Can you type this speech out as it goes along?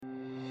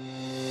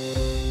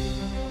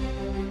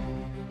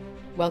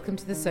Welcome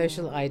to the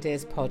Social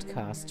Ideas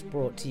Podcast,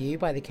 brought to you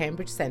by the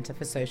Cambridge Centre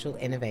for Social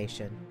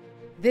Innovation.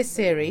 This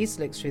series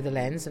looks through the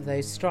lens of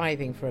those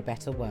striving for a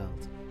better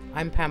world.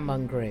 I'm Pam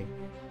Mungrue.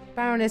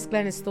 Baroness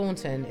Glenys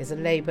Thornton is a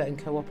Labour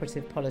and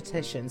cooperative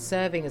politician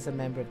serving as a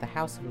member of the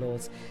House of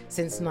Lords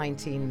since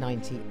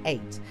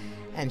 1998,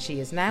 and she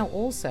is now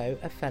also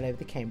a Fellow of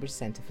the Cambridge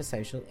Centre for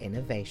Social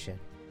Innovation.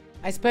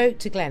 I spoke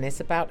to Glenys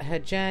about her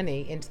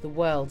journey into the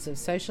worlds of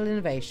social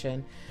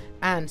innovation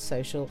and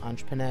social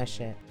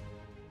entrepreneurship.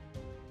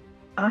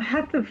 I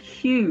had the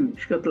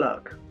huge good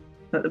luck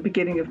at the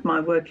beginning of my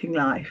working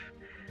life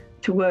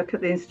to work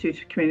at the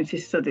Institute of Community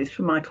Studies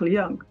for Michael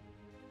Young,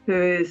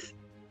 who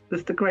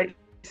was the great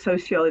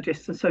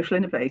sociologist and social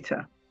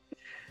innovator.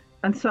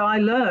 And so I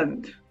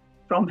learned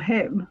from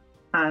him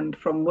and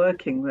from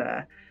working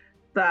there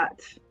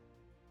that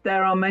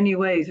there are many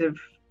ways of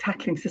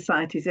tackling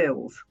society's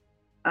ills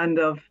and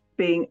of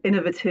being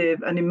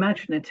innovative and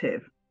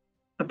imaginative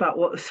about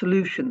what the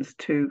solutions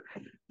to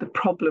the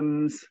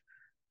problems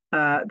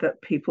that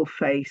people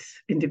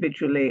face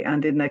individually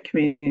and in their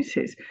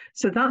communities.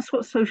 So that's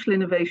what social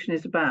innovation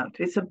is about.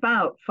 It's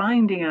about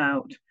finding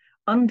out,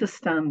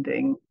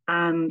 understanding,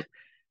 and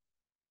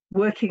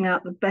working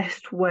out the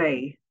best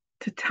way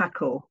to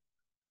tackle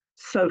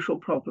social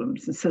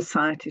problems and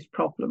society's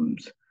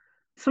problems.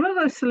 Some of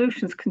those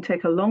solutions can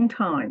take a long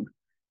time.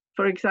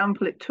 For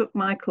example, it took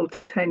Michael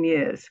 10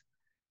 years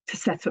to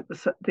set up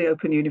the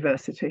Open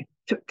University. It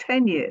took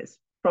 10 years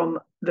from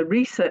the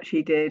research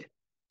he did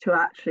to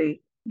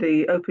actually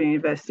the Open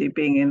University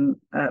being in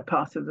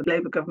part of the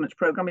Labour government's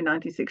programme in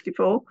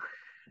 1964.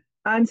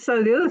 And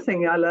so the other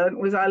thing I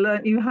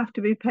learned you have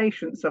to be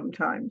patient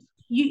sometimes.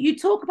 You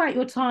talk about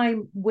your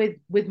time with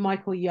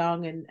Michael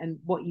Young and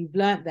what you've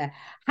learned there.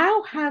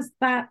 How has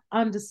that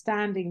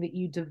understanding that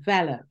you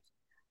developed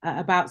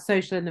about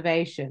social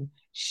innovation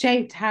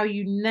shaped how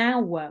you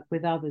now work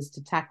with others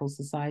to tackle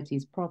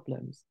society's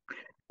problems?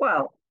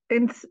 Well,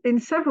 in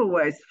several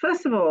ways.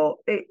 First of all,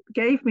 it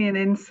gave me an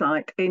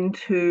insight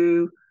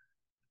into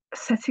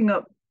setting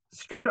up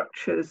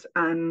structures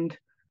and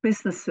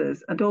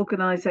businesses and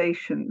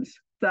organizations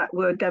that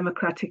were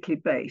democratically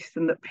based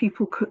and that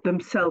people could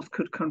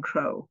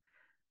control.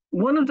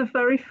 One of the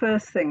very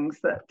first things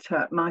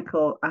that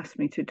Michael asked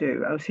me to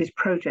do, I was his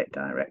project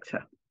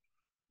director,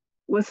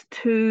 was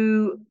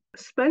to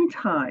spend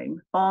time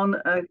on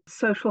a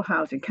social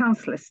housing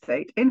council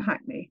estate in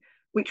Hackney,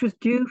 which was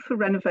due for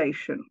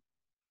renovation.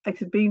 It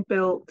had been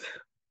built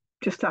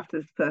just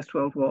after the First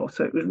World War,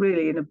 so it was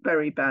really in a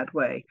very bad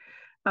way.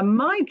 And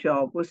my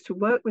job was to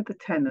work with the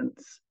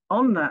tenants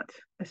on that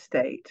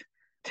estate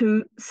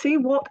to see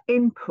what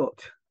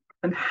input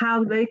and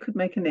how they could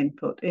make an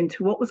input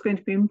into what was going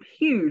to be a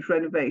huge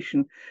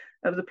renovation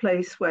of the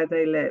place where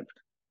they lived.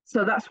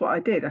 So that's what I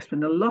did. I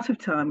spent a lot of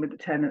time with the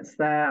tenants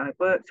there. I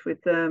worked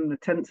with them, the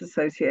Tenants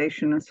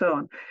Association and so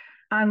on.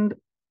 And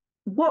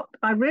what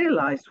I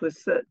realised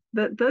was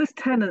that those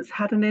tenants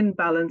had an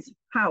imbalance of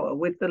power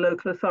with the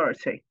local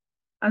authority.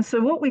 And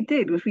so what we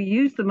did was we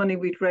used the money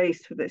we'd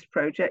raised for this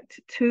project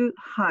to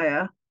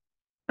hire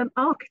an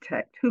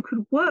architect who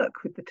could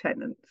work with the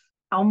tenants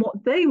on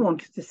what they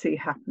wanted to see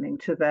happening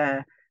to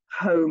their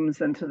homes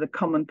and to the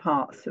common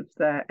parts of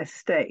their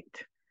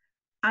estate.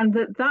 And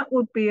that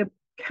would be a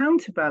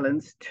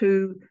counterbalance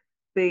to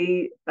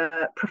the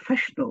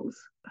professionals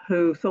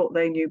who thought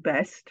they knew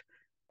best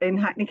in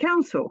Hackney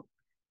Council.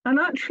 And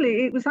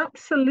actually, it was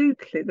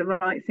absolutely the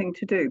right thing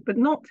to do, but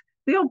not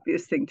the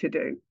obvious thing to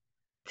do.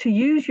 To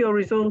use your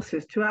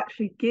resources to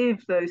actually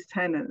give those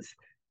tenants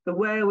the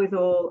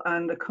wherewithal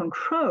and the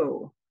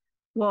control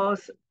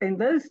was, in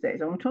those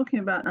days, I'm talking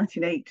about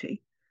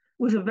 1980,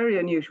 was a very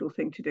unusual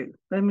thing to do.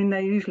 I mean,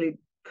 they usually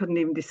couldn't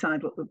even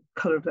decide what the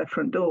colour of their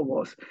front door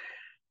was.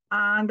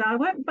 And I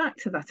went back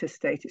to that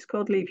estate, it's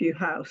called Leaveview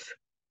House,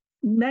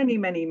 many,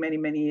 many, many,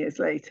 many years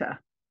later.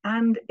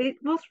 And it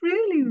was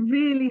really,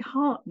 really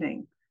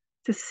heartening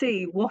to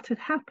see what had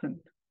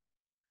happened,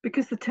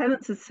 because the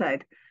tenants had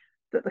said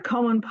that the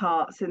common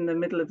parts in the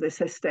middle of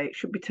this estate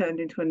should be turned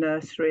into a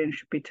nursery and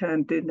should be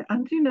turned in.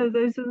 And,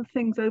 those are the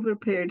things over a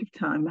period of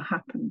time that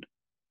happened.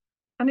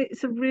 And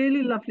it's a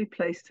really lovely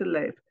place to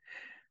live.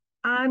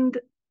 And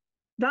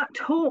that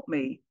taught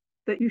me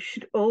that you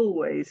should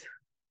always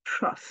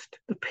trust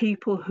the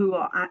people who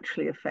are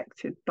actually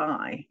affected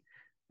by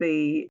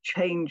the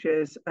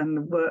changes and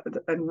the work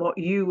and what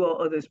you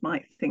or others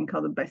might think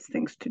are the best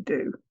things to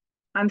do.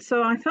 And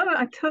so I thought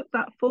I took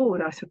that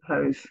forward, I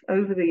suppose,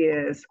 over the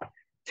years,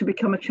 to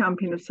become a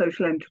champion of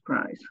social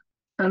enterprise.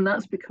 And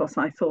that's because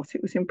I thought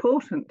it was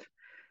important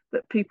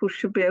that people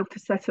should be able to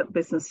set up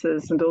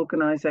businesses and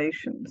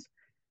organisations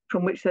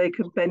from which they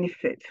could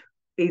benefit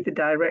either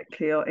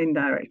directly or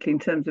indirectly in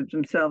terms of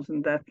themselves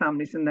and their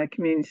families and their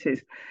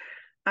communities.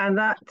 And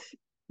that,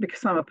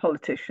 because I'm a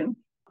politician,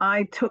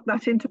 I took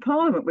that into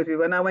Parliament with me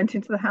when I went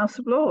into the House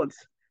of Lords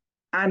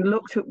and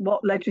looked at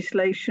what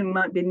legislation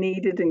might be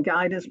needed and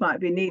guidance might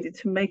be needed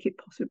to make it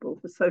possible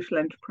for social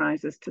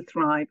enterprises to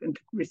thrive and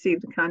to receive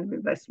the kind of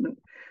investment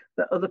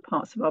that other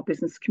parts of our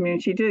business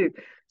community do.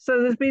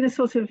 So there's been a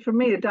sort of, for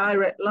me, a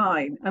direct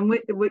line, and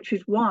which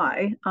is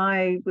why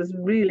I was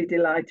really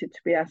delighted to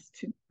be asked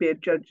to be a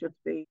judge of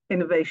the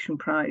Innovation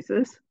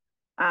Prizes,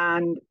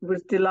 and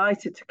was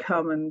delighted to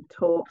come and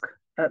talk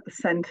at the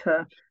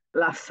centre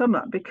last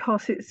summer,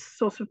 because it's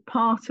sort of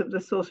part of the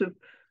sort of,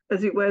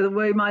 as it were, the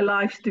way my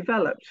life's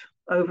developed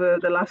over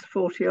the last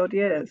 40 odd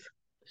years.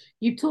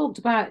 You've talked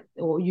about,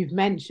 or you've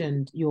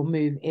mentioned your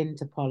move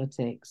into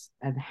politics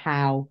and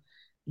how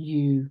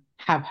you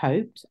have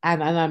hoped,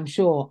 and I'm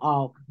sure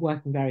are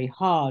working very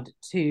hard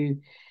to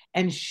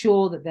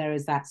ensure that there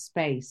is that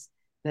space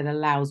that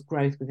allows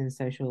growth within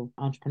social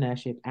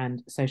entrepreneurship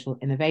and social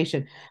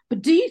innovation.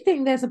 But do you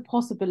think there's a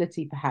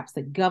possibility perhaps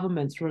that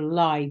governments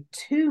rely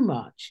too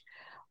much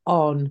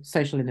on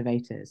social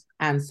innovators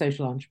and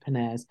social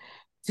entrepreneurs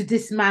to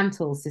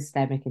dismantle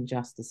systemic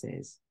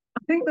injustices?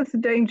 I think there's a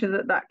danger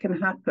that that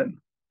can happen.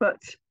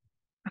 But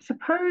I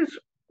suppose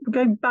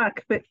going back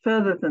a bit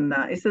further than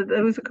that is that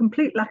there was a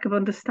complete lack of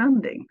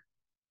understanding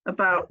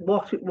about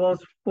what it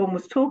was one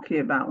was talking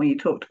about when you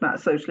talked about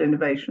social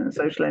innovation and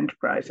social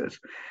enterprises.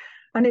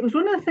 And it was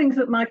one of the things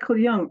that Michael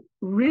Young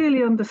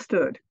really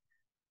understood.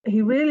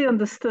 He really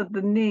understood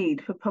the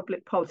need for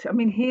public policy. I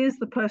mean, he is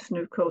the person,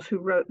 of course, who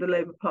wrote the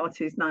Labour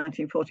Party's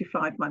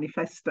 1945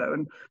 manifesto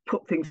and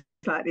put things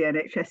like the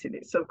NHS in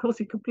it. So, of course,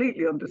 he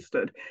completely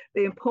understood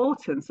the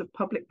importance of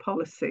public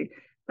policy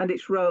and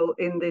its role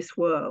in this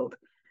world.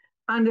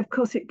 And, of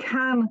course, it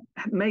can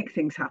make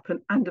things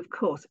happen. And, of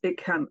course, it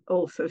can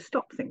also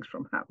stop things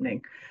from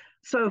happening.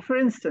 So, for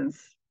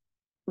instance,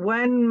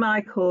 when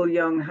Michael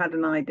Young had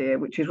an idea,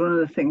 which is one of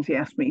the things he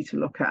asked me to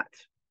look at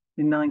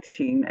in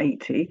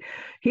 1980,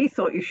 he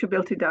thought you should be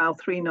able to dial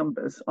 3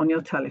 numbers on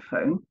your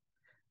telephone,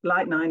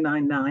 like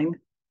 999.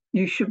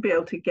 You should be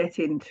able to get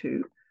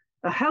into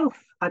a health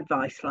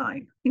advice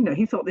line. You know,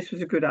 he thought this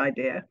was a good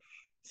idea.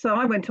 So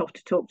I went off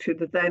to talk to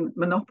the then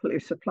monopoly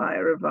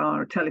supplier of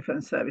our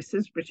telephone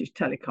services, British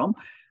Telecom,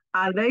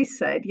 and they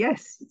said,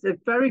 yes, it's a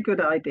very good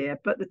idea,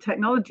 but the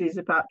technology is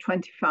about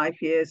 25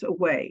 years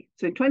away.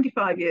 So in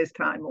 25 years'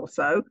 time or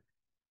so,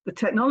 the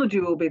technology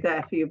will be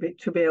there for you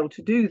to be able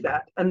to do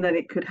that, and then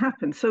it could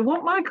happen. So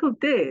what Michael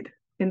did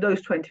in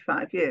those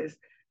 25 years,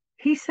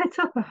 he set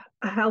up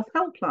a health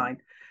helpline.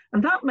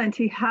 And that meant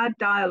he had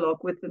dialogue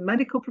with the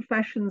medical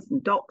professions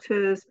and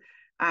doctors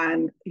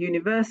and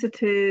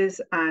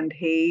universities, and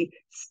he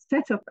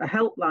set up a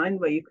helpline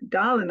where you could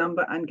dial a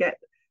number and get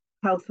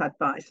health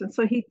advice. And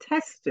so he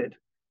tested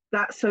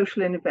that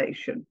social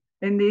innovation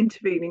in the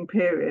intervening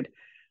period.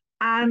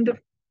 And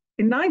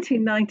in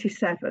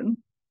 1997,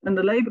 when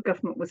the Labour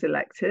government was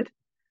elected,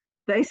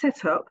 they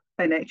set up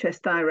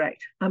NHS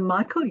Direct, and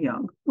Michael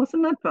Young was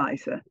an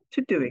advisor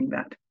to doing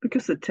that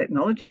because the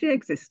technology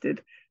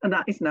existed, and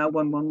that is now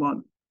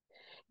 111.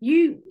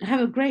 You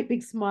have a great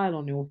big smile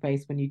on your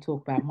face when you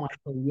talk about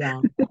Michael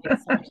Young in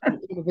such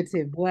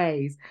innovative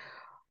ways.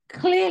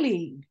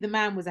 Clearly, the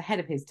man was ahead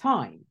of his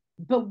time.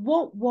 But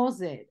what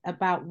was it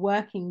about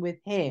working with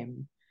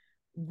him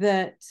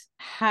that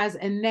has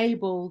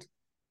enabled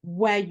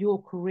where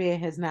your career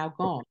has now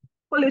gone?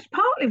 Well, it's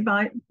partly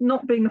by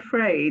not being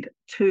afraid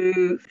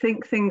to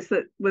think things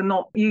that were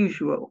not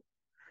usual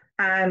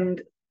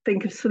and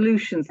think of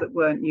solutions that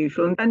weren't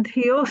usual. And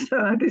he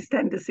also had this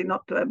tendency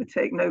not to ever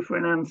take no for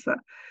an answer.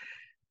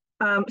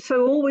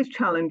 So always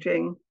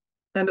challenging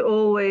and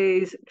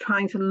always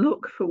trying to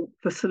look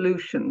for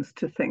solutions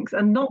to things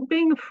and not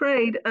being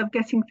afraid of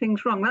getting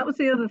things wrong. That was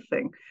the other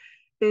thing,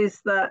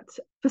 is that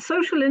for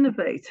social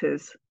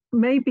innovators,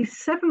 maybe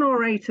 7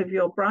 or 8 of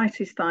your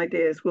brightest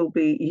ideas will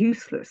be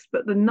useless,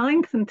 but the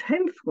 9th and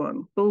 10th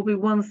one will be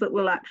ones that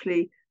will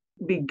actually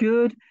be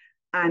good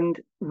and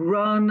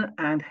run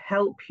and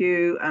help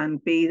you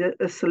and be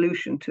a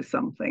solution to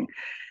something.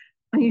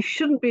 And you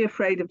shouldn't be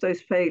afraid of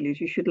those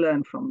failures. You should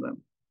learn from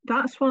them.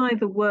 That's why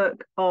the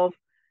work of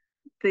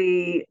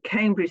the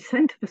Cambridge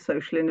Centre for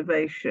Social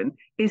Innovation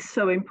is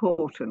so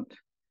important,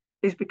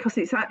 is because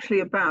it's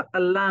actually about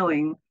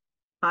allowing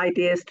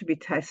ideas to be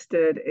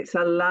tested. It's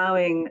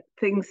allowing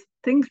things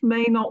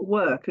may not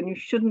work, and you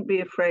shouldn't be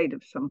afraid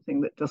of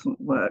something that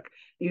doesn't work.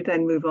 You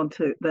then move on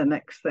to the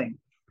next thing.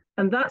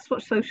 And that's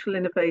what social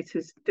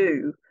innovators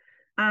do.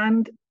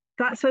 And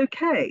that's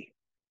okay.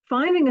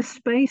 Finding a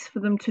space for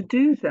them to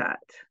do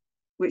that,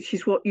 which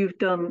is what you've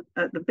done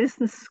at the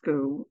business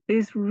school,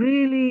 is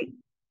really,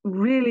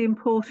 really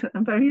important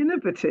and very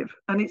innovative.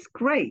 And it's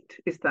great,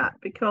 is that,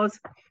 because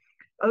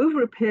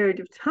over a period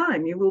of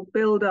time, you will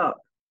build up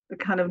the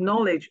kind of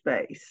knowledge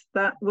base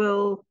that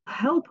will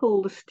help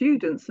all the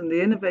students and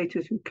the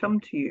innovators who come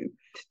to you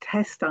to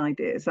test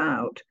ideas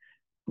out.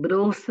 But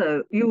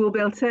also you will be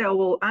able to say, oh,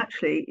 well,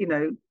 actually,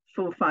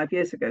 4 or 5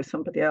 years ago,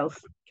 somebody else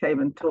came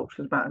and talked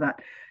to us about that.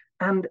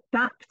 And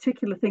that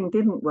particular thing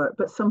didn't work,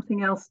 but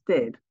something else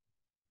did.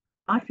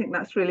 I think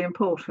that's really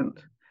important.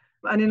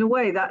 And in a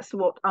way, that's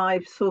what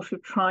I've sort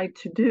of tried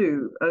to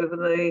do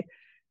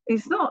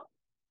it's not,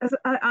 as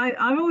I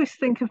always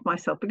think of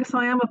myself, because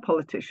I am a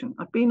politician.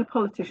 I've been a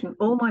politician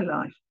all my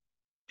life,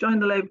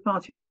 joined the Labour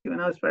Party when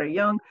I was very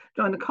young,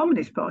 joined the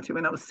Communist Party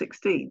when I was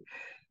 16.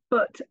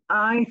 But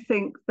I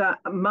think that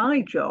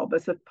my job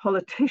as a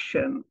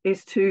politician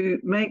is to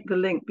make the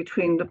link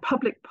between the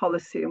public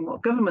policy and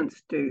what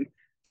governments do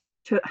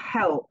to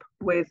help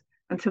with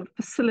and to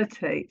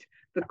facilitate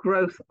the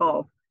growth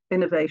of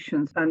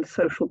innovations and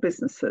social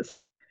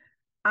businesses.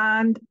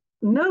 And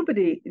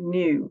nobody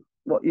knew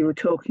what you were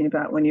talking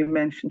about when you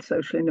mentioned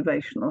social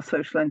innovation or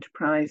social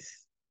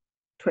enterprise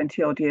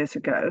 20 odd years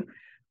ago,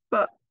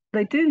 but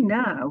they do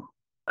now.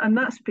 And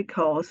that's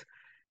because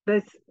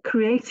there's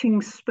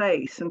creating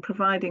space and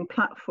providing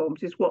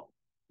platforms is what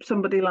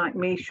somebody like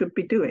me should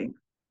be doing.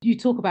 You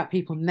talk about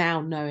people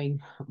now knowing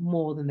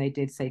more than they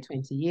did, say,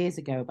 20 years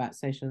ago about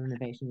social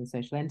innovation and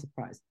social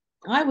enterprise.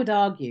 I would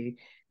argue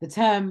the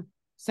term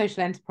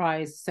social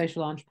enterprise,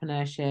 social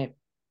entrepreneurship,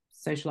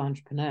 social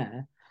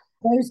entrepreneur,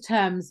 those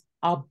terms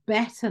are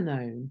better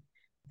known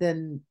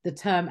than the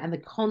term and the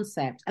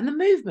concept and the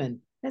movement,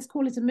 let's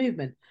call it a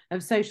movement,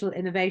 of social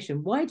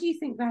innovation. Why do you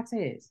think that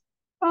is?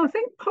 Well, I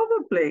think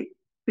probably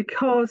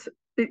because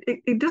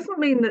it doesn't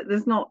mean that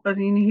there's not a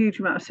huge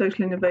amount of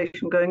social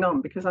innovation going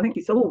on, because I think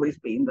it's always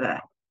been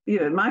there.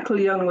 Michael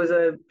Young was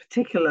a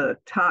particular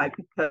type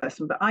of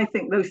person, but I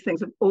think those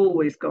things have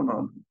always gone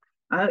on.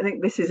 I don't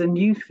think this is a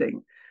new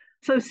thing.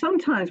 So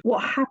sometimes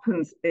what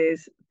happens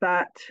is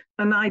that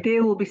an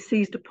idea will be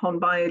seized upon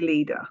by a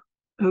leader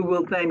who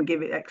will then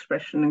give it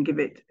expression and give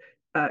it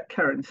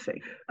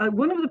currency.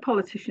 One of the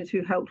politicians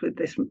who helped with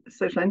this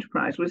social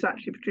enterprise was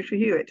actually Patricia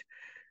Hewitt.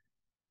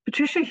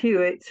 Patricia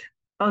Hewitt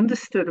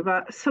understood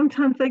about,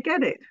 sometimes they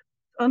get it,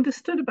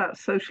 understood about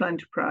social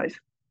enterprise.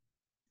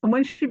 And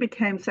when she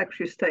became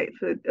Secretary of State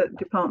for the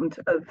Department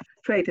of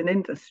Trade and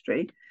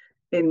Industry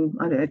in,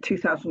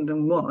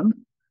 2001,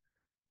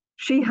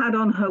 she had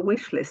on her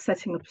wish list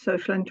setting up a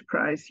social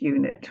enterprise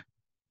unit.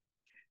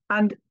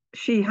 And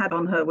she had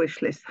on her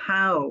wish list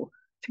how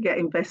to get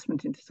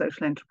investment into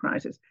social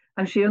enterprises.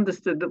 And she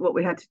understood that what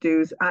we had to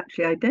do is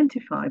actually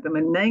identify them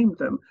and name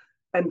them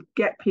and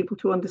get people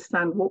to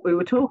understand what we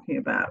were talking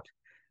about.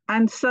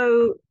 And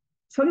so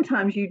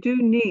sometimes you do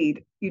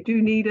need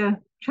a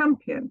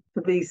champion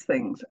for these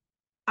things.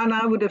 And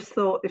I would have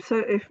thought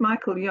if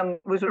Michael Young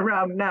was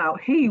around now,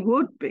 he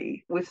would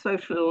be, with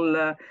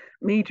social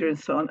media and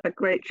so on, a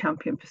great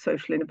champion for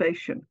social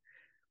innovation.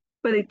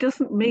 But it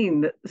doesn't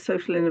mean that the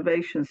social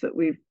innovations that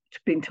we've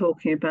been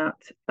talking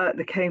about at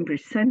the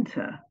Cambridge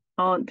Centre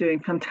aren't doing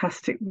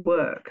fantastic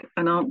work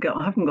and haven't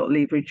got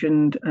leverage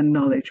and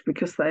knowledge,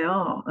 because they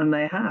are, and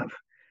they have.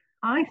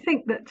 I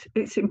think that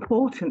it's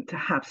important to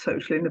have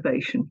social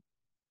innovation,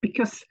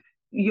 because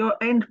your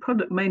end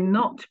product may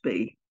not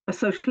be a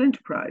social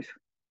enterprise.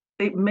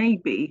 It may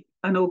be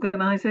an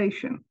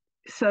organisation.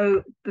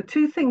 So the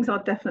two things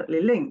are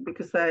definitely linked,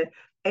 because they're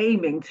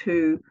aiming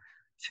to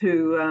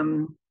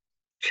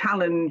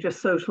challenge a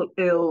social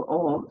ill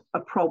or a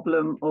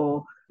problem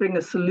or bring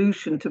a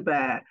solution to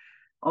bear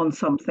on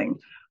something.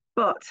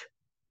 But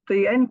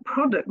the end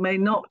product may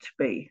not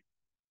be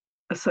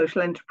a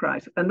social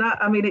enterprise. And that,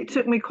 it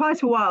took me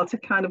quite a while to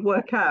kind of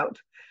work out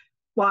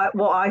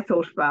what I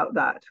thought about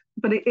that.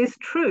 But it is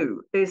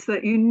true, is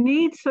that you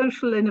need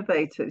social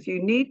innovators.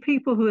 You need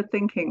people who are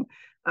thinking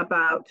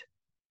about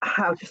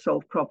how to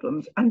solve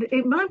problems. And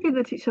it might be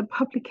that it's a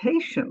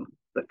publication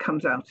that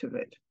comes out of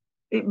it.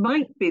 It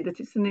might be that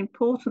it's an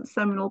important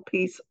seminal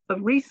piece of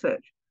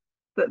research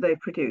that they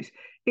produce.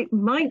 It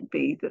might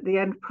be that the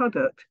end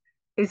product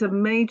is a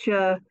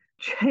major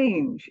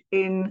change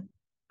in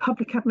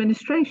public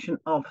administration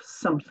of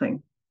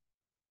something,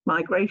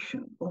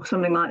 migration or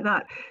something like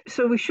that.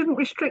 So we shouldn't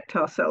restrict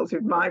ourselves,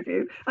 in my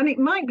view. And it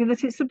might be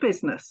that it's a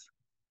business,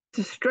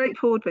 it's a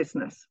straightforward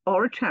business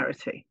or a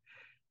charity.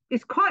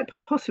 It's quite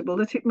possible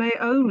that it may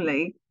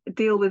only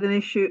deal with an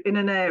issue in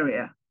an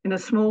area, in a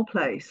small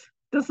place.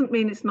 Doesn't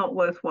mean it's not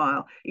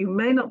worthwhile. You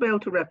may not be able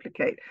to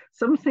replicate.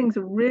 Some things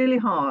are really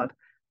hard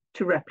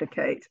to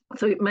replicate,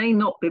 so it may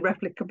not be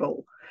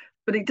replicable,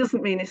 but it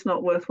doesn't mean it's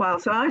not worthwhile.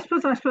 So I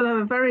suppose I have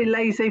a very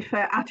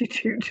laissez-faire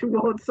attitude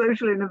towards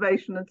social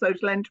innovation and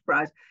social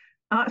enterprise.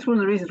 And that's one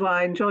of the reasons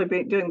why I enjoy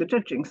doing the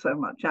judging so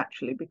much,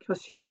 actually,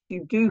 because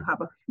you do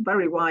have a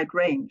very wide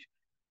range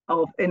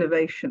of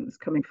innovations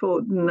coming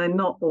forward, and they're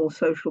not all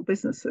social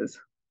businesses.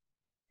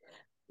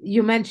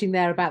 You're mentioning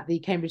there about the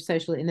Cambridge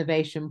Social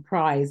Innovation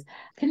Prize.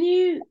 Can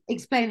you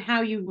explain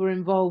how you were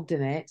involved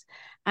in it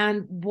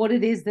and what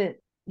it is that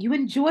you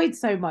enjoyed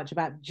so much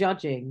about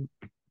judging?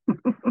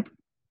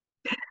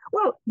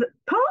 Well,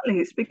 partly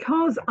it's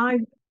because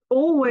I've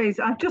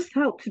just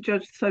helped to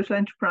judge the Social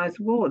Enterprise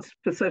Awards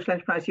for Social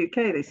Enterprise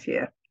UK this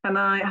year, and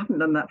I haven't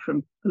done that for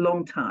a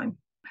long time.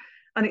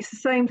 And it's the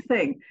same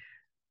thing.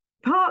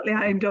 Partly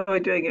I enjoy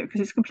doing it because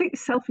it's completely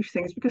selfish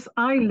things, because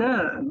I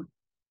learn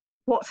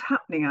what's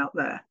happening out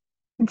there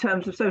in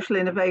terms of social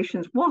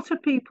innovations. What are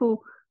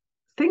people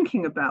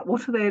thinking about?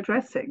 What are they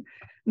addressing?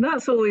 And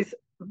that's always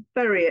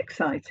very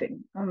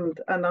exciting, and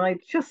I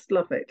just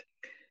love it.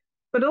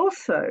 But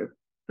also,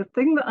 the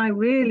thing that I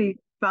really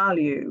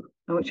value,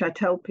 and which I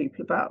tell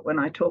people about when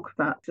I talk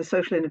about the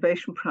Social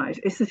Innovation Prize,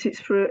 is that it's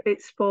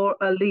for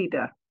a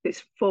leader.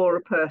 It's for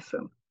a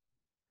person.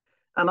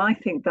 And I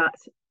think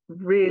that's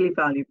really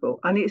valuable.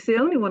 And it's the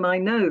only one I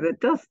know that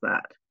does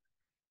that.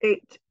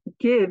 It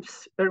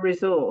gives a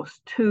resource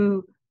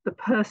to the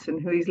person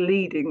who is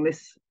leading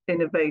this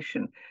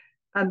innovation.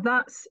 And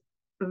that's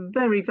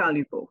very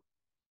valuable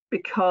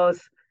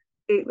because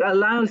it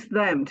allows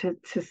them to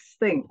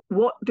think,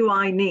 what do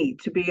I need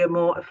to be a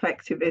more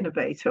effective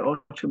innovator or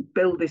to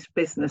build this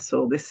business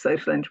or this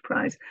social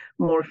enterprise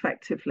more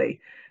effectively?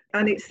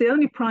 And it's the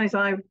only prize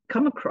I've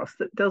come across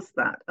that does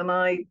that. And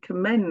I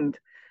commend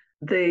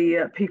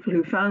the people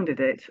who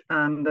founded it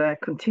and their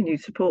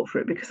continued support for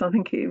it, because I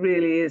think it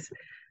really is,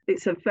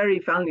 it's a very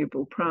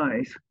valuable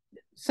prize.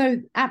 So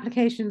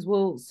applications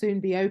will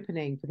soon be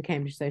opening for the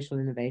Cambridge Social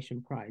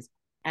Innovation Prize,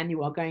 and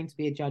you are going to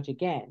be a judge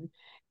again.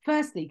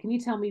 Firstly, can you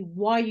tell me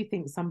why you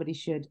think somebody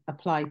should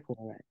apply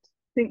for it?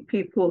 I think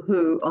people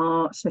who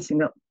are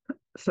setting up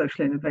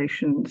social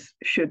innovations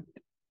should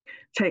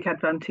take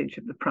advantage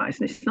of the prize.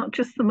 And it's not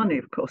just the money,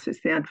 of course,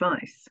 it's the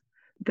advice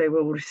they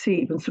will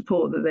receive and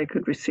support that they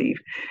could receive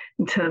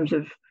in terms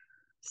of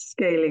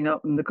scaling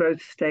up and the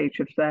growth stage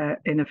of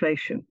their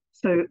innovation.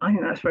 So I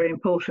think that's very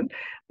important.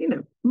 You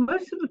know,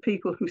 most of the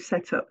people who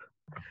set up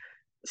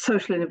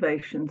social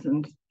innovations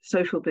and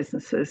social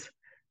businesses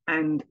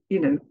and, you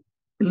know,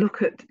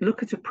 look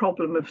at a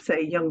problem of,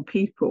 say, young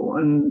people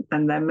and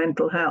their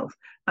mental health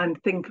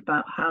and think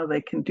about how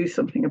they can do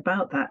something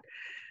about that.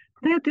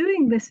 They're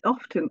doing this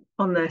often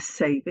on their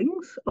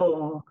savings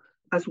or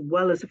as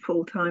well as a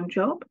full-time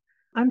job.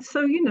 And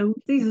so, you know,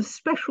 these are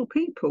special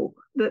people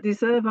that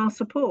deserve our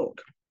support.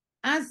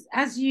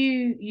 As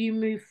you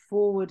move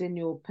forward in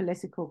your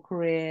political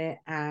career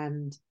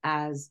and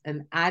as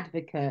an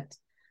advocate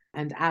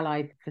and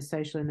ally for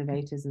social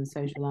innovators and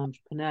social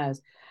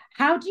entrepreneurs,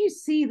 how do you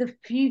see the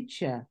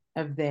future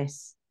of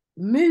this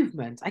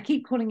movement? I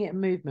keep calling it a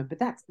movement, but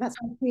that's how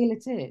I feel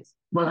it is.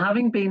 Well,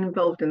 having been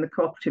involved in the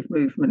cooperative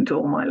movement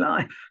all my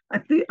life,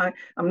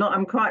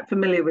 I'm quite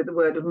familiar with the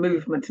word of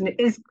movement, and it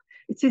is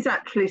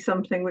actually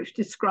something which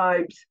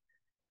describes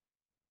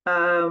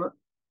how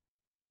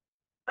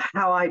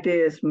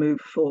ideas move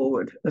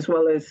forward, as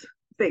well as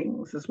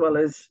things, as well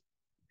as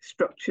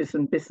structures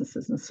and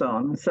businesses and so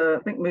on. So I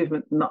think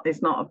movement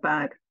is not a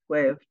bad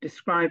way of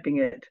describing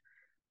it.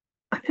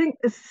 I think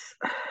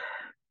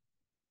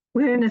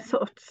we're in a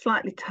sort of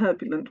slightly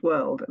turbulent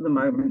world at the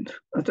moment.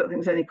 I don't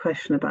think there's any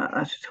question about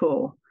that at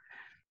all,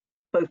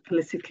 both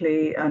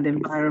politically and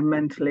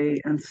environmentally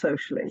and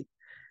socially.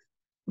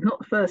 Not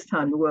the first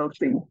time the world's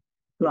been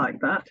like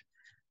that.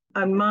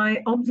 And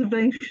my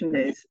observation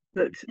is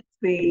that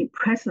the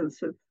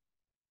presence of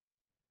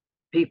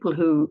people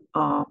who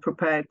are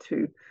prepared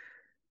to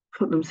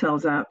put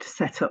themselves out to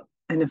set up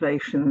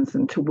innovations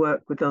and to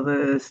work with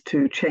others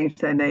to change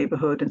their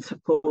neighbourhood and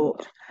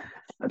support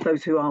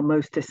those who are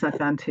most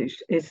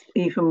disadvantaged is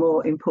even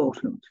more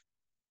important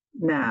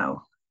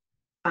now.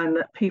 And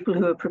that people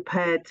who are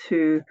prepared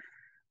to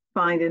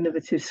find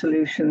innovative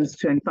solutions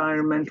to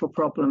environmental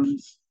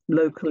problems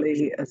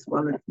locally as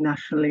well as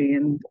nationally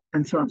and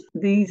so on.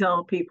 These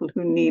are people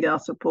who need our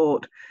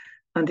support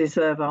and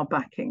deserve our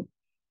backing.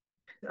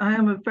 I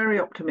am a very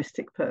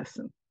optimistic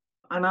person,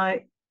 and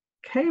I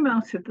came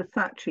out of the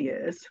Thatcher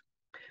years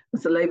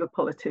as a Labour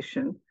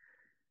politician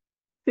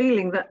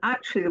feeling that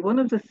actually one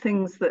of the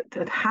things that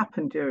had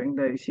happened during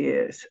those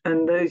years,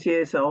 and those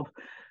years of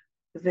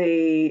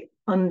the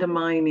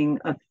undermining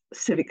of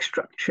civic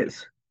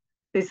structures,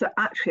 is that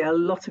actually a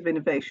lot of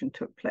innovation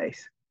took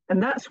place.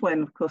 And that's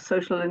when, of course,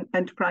 social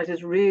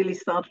enterprises really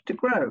started to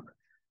grow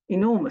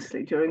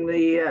enormously during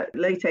the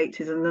late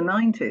 80s and the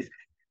 90s.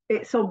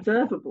 It's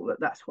observable that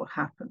that's what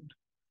happened.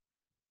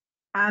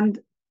 And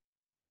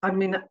I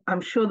mean,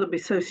 I'm sure there'll be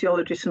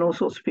sociologists and all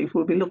sorts of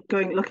people will be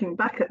looking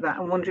back at that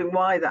and wondering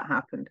why that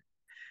happened.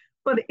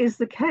 But it is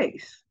the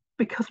case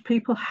because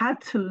people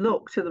had to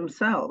look to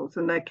themselves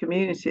and their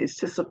communities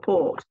to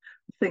support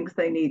the things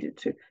they needed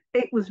to.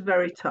 It was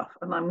very tough.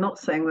 And I'm not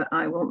saying that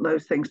I want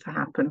those things to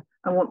happen.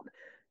 I want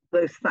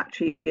those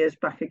Thatcher years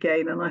back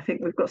again. And I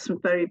think we've got some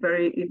very,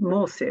 very even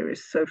more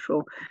serious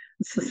social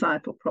and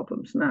societal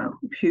problems now,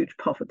 huge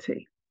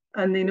poverty.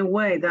 And in a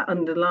way that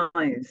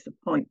underlines the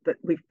point that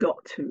we've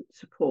got to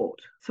support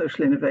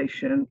social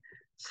innovation,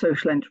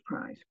 social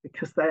enterprise,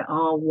 because they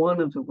are one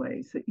of the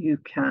ways that you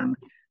can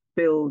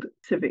build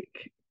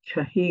civic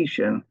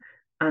cohesion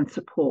and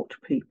support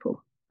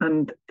people.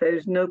 And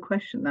there's no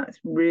question that's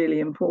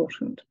really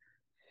important.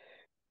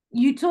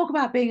 You talk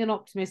about being an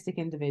optimistic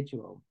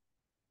individual.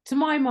 To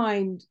my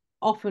mind,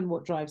 often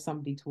what drives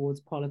somebody towards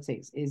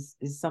politics is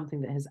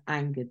something that has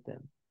angered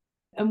them.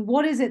 And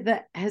what is it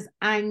that has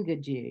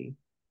angered you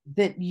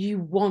that you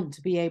want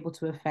to be able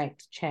to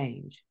affect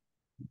change?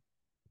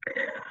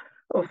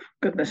 Oh,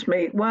 goodness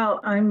me. Well,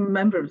 I'm a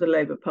member of the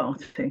Labour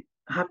Party.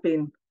 I have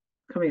been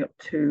coming up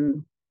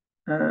to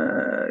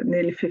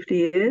nearly 50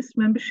 years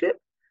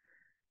membership.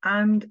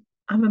 And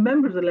I'm a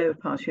member of the Labour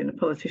Party and a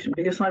politician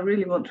because I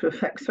really want to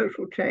affect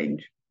social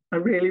change. I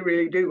really,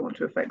 really do want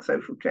to affect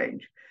social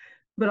change.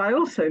 But I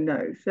also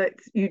know that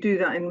you do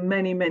that in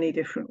many, many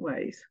different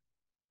ways.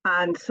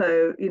 And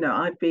so,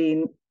 I've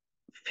been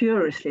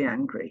furiously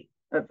angry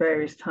at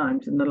various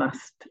times in the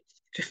last,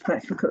 just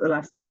let's look at the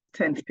last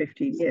 10 to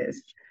 15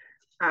 years,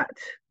 at,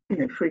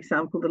 for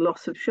example, the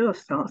loss of Sure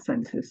Start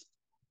centres.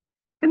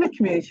 In a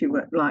community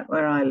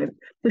where I live,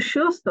 the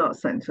Sure Start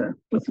Centre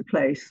was a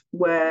place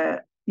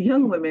where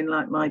young women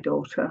like my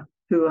daughter,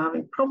 who were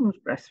having problems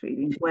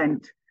breastfeeding,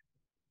 went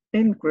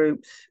in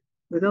groups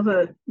with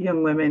other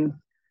young women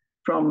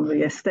from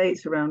the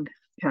estates around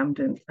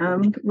Camden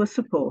and were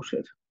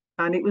supported.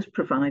 And it was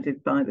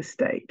provided by the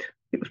state.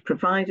 It was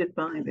provided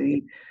by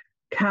the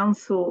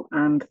council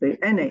and the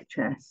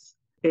NHS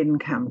in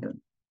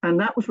Camden. And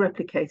that was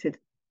replicated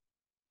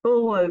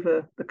all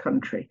over the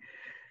country.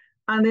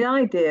 And the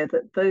idea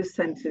that those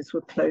centres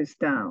were closed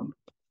down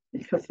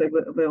because they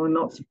were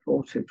not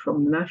supported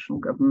from the national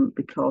government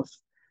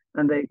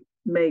and they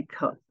made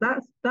cuts,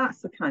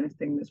 that's the kind of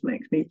thing that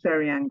makes me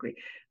very angry.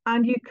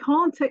 And you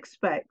can't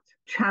expect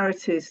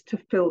charities to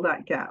fill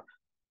that gap.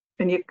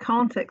 And you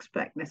can't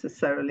expect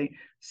necessarily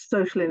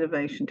social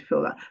innovation to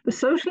fill that. The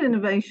social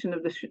innovation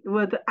of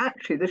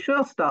the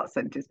Sure Start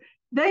centres,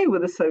 they were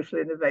the social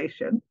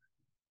innovation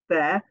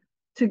there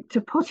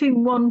to put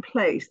in one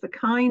place the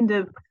kind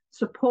of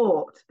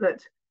support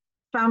that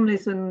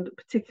families and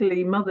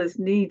particularly mothers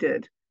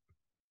needed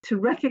to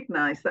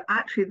recognise that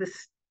actually the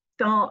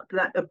start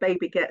that a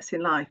baby gets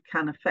in life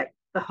can affect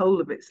the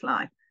whole of its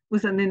life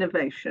was an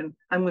innovation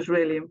and was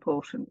really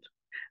important.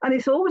 And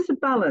it's always a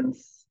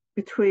balance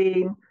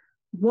between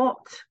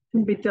what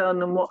can be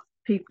done and what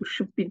people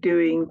should be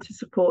doing to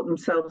support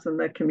themselves and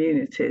their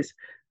communities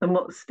and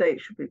what the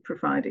state should be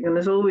providing. And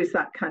there's always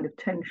that kind of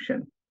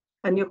tension.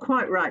 And you're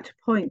quite right to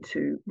point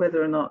to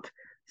whether or not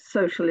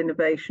social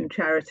innovation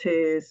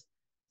charities,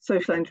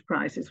 social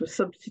enterprises were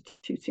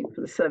substituting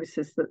for the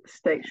services that the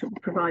state should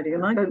be providing.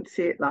 And I don't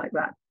see it like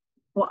that.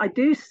 What I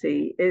do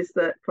see is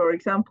that, for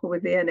example,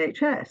 with the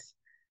NHS,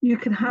 you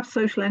can have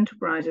social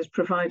enterprises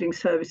providing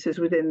services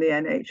within the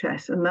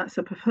NHS, and that's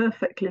a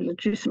perfectly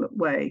legitimate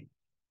way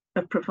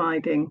of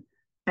providing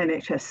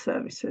NHS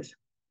services.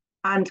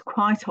 And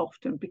quite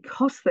often,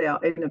 because they are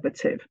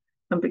innovative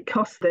and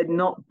because they're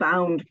not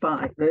bound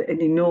by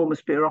an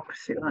enormous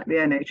bureaucracy like the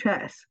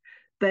NHS,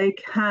 they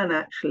can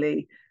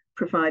actually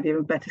provide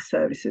even better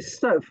services.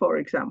 So, for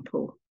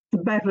example,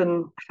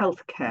 Bevan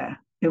Healthcare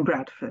in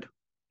Bradford,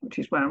 which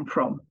is where I'm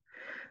from.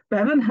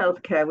 Bevan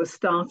Healthcare was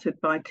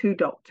started by two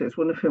doctors,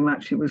 one of whom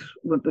actually was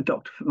the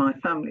doctor for my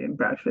family in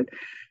Bradford,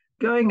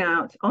 going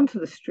out onto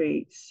the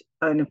streets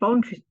in a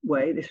voluntary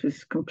way. This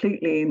was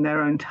completely in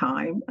their own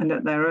time and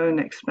at their own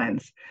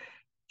expense,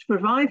 to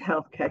provide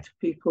healthcare to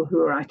people who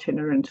are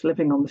itinerant,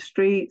 living on the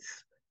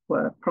streets,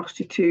 were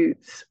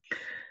prostitutes,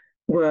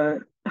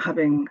 were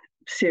having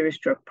serious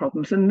drug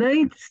problems. And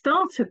they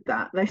started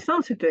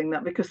doing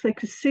that because they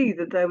could see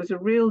that there was a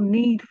real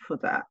need for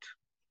that.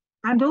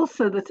 And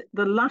also that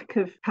the lack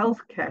of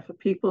healthcare for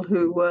people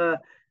who were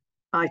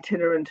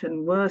itinerant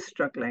and were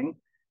struggling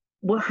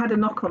had a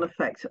knock-on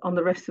effect on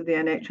the rest of the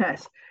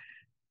NHS.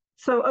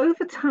 So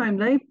over time,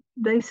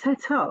 they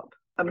set up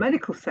a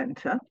medical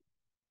centre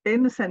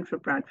in the centre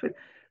of Bradford,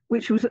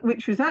 which was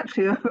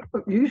actually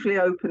usually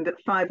opened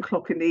at 5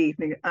 o'clock in the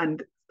evening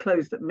and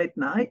closed at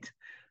midnight,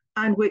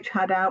 and which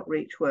had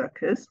outreach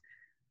workers.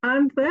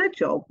 And their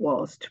job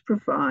was to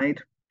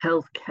provide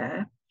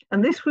healthcare.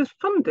 And this was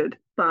funded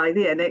by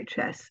the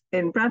NHS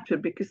in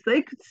Bradford because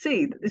they could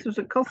see that this was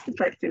a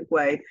cost-effective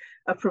way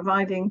of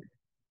providing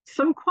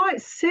some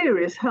quite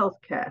serious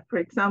healthcare. For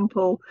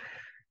example,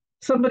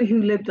 somebody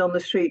who lived on the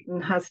street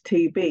and has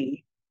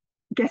TB,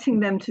 getting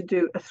them to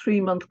do a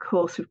 3-month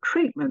course of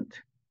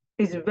treatment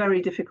is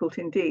very difficult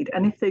indeed.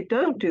 And if they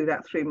don't do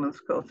that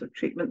 3-month course of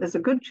treatment, there's a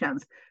good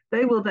chance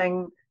they will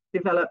then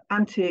develop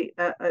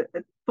a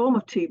form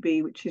of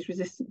TB which is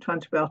resistant to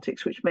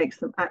antibiotics, which makes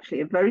them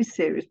actually a very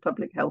serious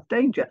public health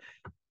danger.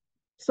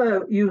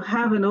 So you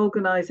have an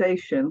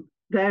organisation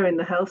there in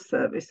the health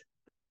service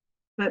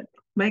that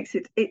makes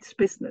it its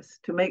business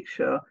to make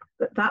sure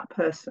that that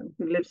person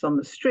who lives on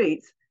the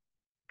streets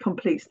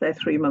completes their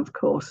 3-month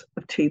course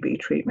of TB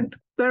treatment.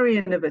 Very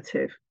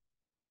innovative.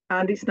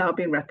 And it's now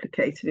been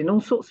replicated in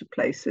all sorts of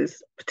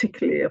places,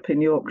 particularly up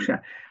in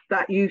Yorkshire,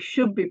 that you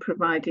should be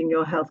providing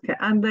your healthcare.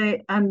 And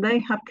they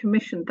have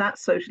commissioned that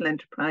social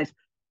enterprise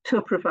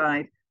to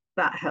provide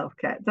that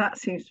healthcare. That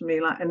seems to me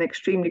like an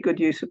extremely good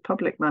use of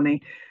public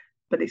money,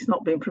 but it's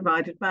not being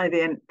provided by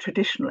the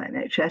traditional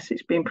NHS.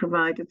 It's being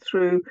provided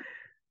through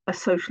a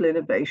social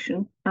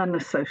innovation and a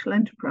social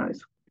enterprise.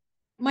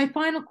 My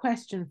final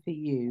question for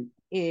you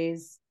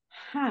is,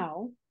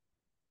 how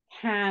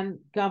can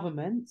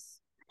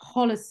governments,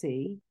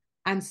 policy,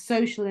 and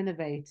social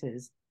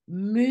innovators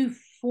move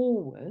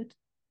forward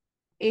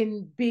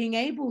in being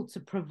able to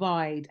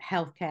provide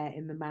healthcare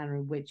in the manner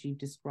in which you've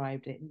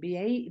described it, and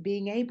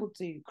being able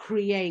to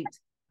create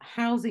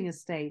housing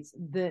estates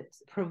that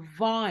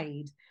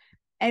provide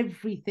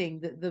everything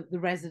that the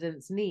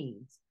residents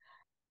need?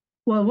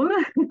 Well,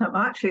 I'm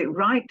actually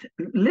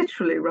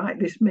literally right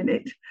this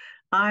minute,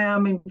 I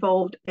am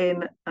involved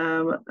in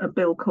a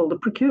bill called the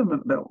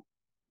Procurement Bill.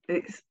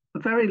 It's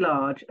very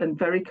large and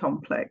very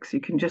complex, you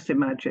can just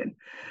imagine.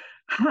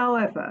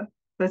 However,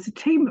 there's a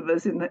team of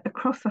us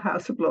across the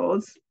House of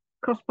Lords,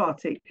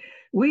 cross-party.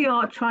 We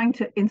are trying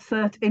to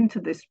insert into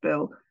this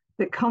bill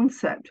the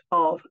concept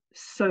of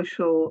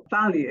social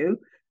value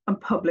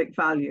and public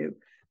value.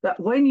 That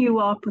when you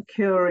are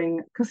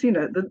procuring, because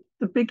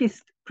the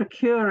biggest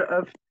procurer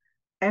of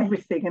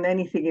everything and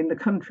anything in the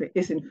country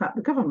is in fact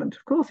the government,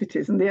 of course it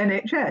is, and the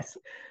NHS.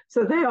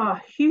 So they are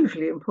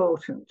hugely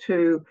important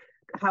to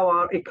how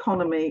our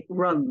economy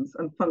runs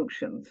and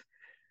functions.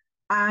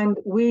 And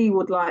we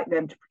would like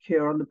them to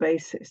procure on the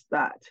basis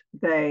that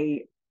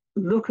they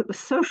look at the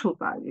social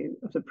value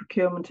of the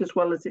procurement as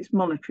well as its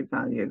monetary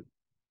value.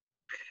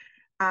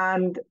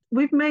 And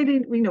we've made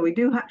it, we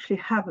do actually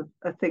have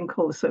a thing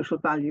called the Social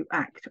Value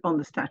Act on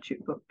the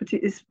statute book, but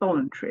it is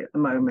voluntary at the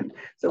moment.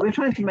 So we're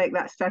trying to make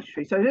that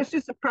statutory. So that's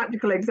just a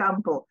practical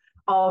example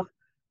of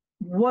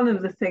one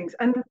of the things.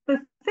 And the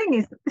thing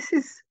is,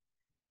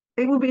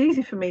 it would be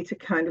easy for me to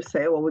kind of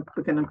say, well,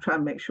 we're going to try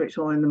and make sure it's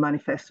all in the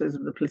manifestos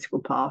of the political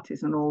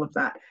parties and all of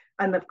that.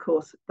 And of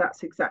course,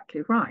 that's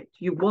exactly right.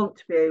 You want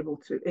to be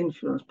able to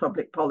influence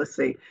public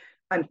policy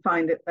and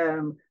find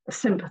a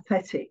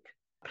sympathetic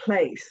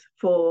place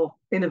for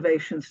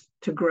innovations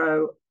to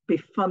grow, be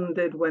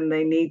funded when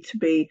they need to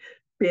be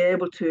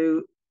able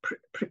to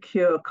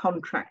procure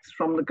contracts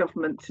from the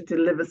government to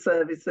deliver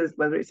services,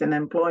 whether it's in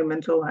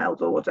employment or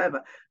health or whatever.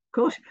 Of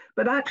course,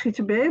 but actually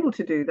to be able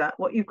to do that,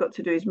 what you've got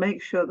to do is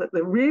make sure that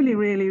the really,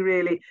 really,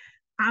 really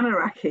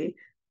anarchy,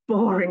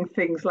 boring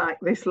things like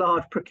this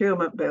large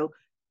procurement bill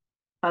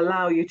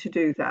allow you to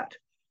do that.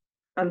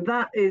 And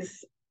that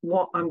is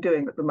what I'm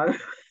doing at the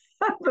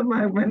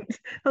moment,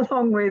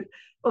 along with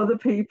other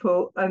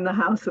people in the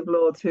House of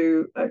Lords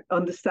who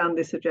understand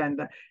this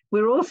agenda.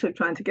 We're also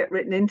trying to get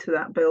written into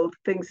that bill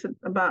things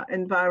about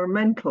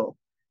environmental,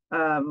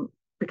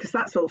 because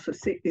that's also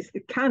is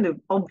kind of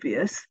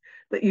obvious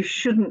that you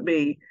shouldn't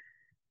be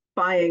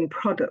buying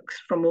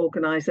products from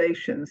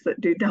organisations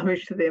that do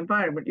damage to the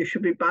environment. You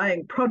should be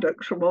buying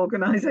products from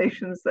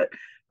organisations that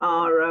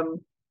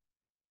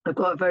have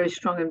got a very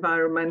strong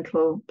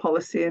environmental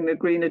policy and a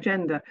green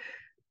agenda.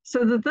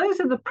 So those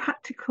are the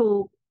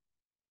practical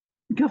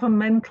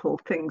governmental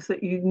things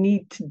that you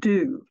need to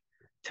do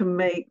to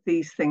make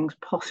these things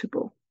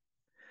possible.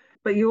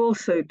 But you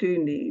also do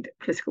need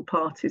political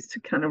parties to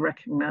kind of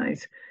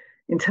recognise,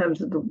 in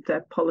terms of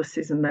their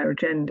policies and their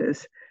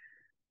agendas,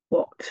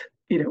 what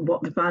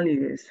the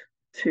value is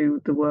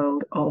to the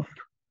world of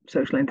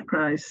social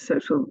enterprise,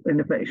 social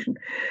innovation.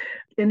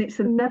 And it's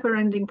a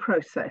never-ending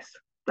process.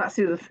 That's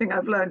the other thing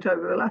I've learned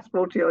over the last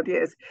 40 odd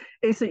years,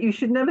 is that you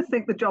should never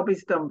think the job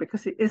is done,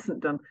 because it isn't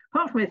done.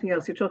 Apart from anything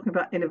else, you're talking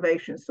about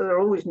innovation, so there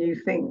are always new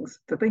things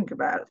to think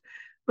about.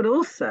 But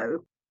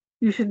also,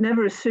 you should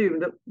never assume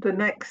that the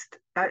next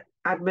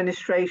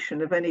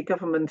administration of any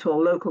government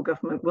or local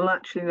government will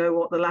actually know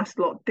what the last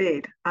lot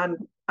did and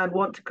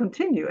want to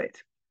continue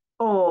it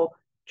or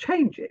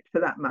change it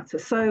for that matter.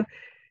 So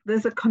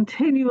there's a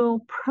continual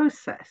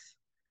process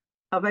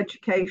of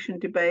education,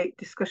 debate,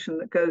 discussion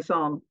that goes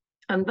on.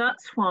 And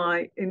that's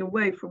why, in a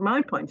way, from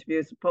my point of view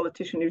as a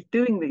politician who's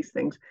doing these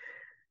things,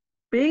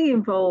 being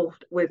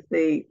involved with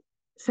the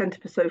Centre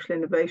for Social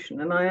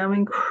Innovation, and I am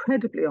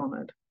incredibly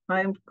honoured.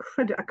 I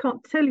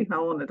can't tell you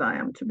how honoured I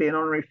am to be an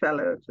honorary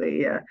fellow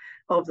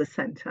of the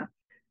centre.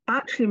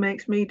 Actually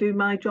makes me do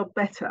my job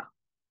better,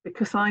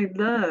 because I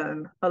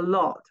learn a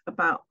lot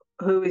about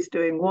who is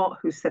doing what,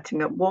 who's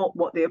setting up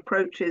what the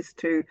approach is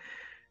to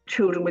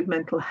children with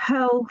mental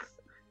health.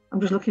 I'm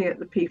just looking at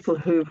the people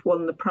who've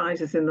won the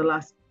prizes in the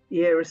last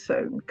year or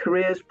so,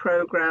 careers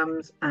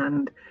programs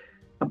and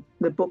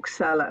the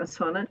bookseller and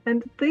so on.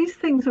 And these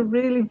things are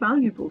really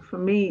valuable for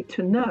me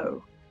to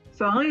know.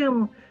 So I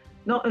am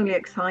not only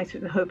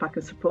excited and hope I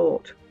can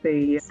support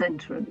the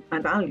centre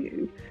and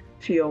value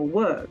to your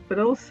work, but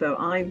also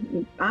I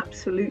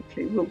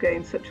absolutely will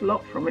gain such a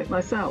lot from it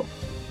myself.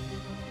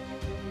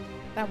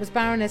 That was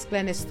Baroness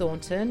Glenys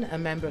Thornton, a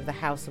member of the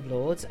House of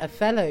Lords, a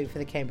fellow for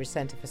the Cambridge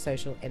Centre for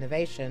Social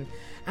Innovation,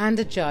 and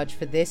a judge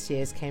for this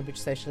year's Cambridge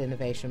Social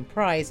Innovation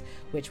Prize,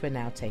 which we're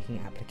now taking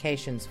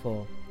applications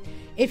for.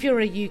 If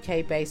you're a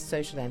UK-based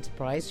social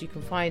enterprise, you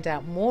can find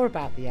out more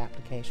about the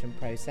application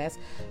process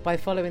by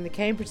following the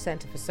Cambridge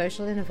Centre for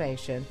Social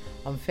Innovation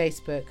on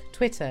Facebook,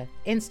 Twitter,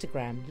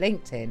 Instagram,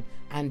 LinkedIn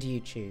and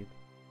YouTube.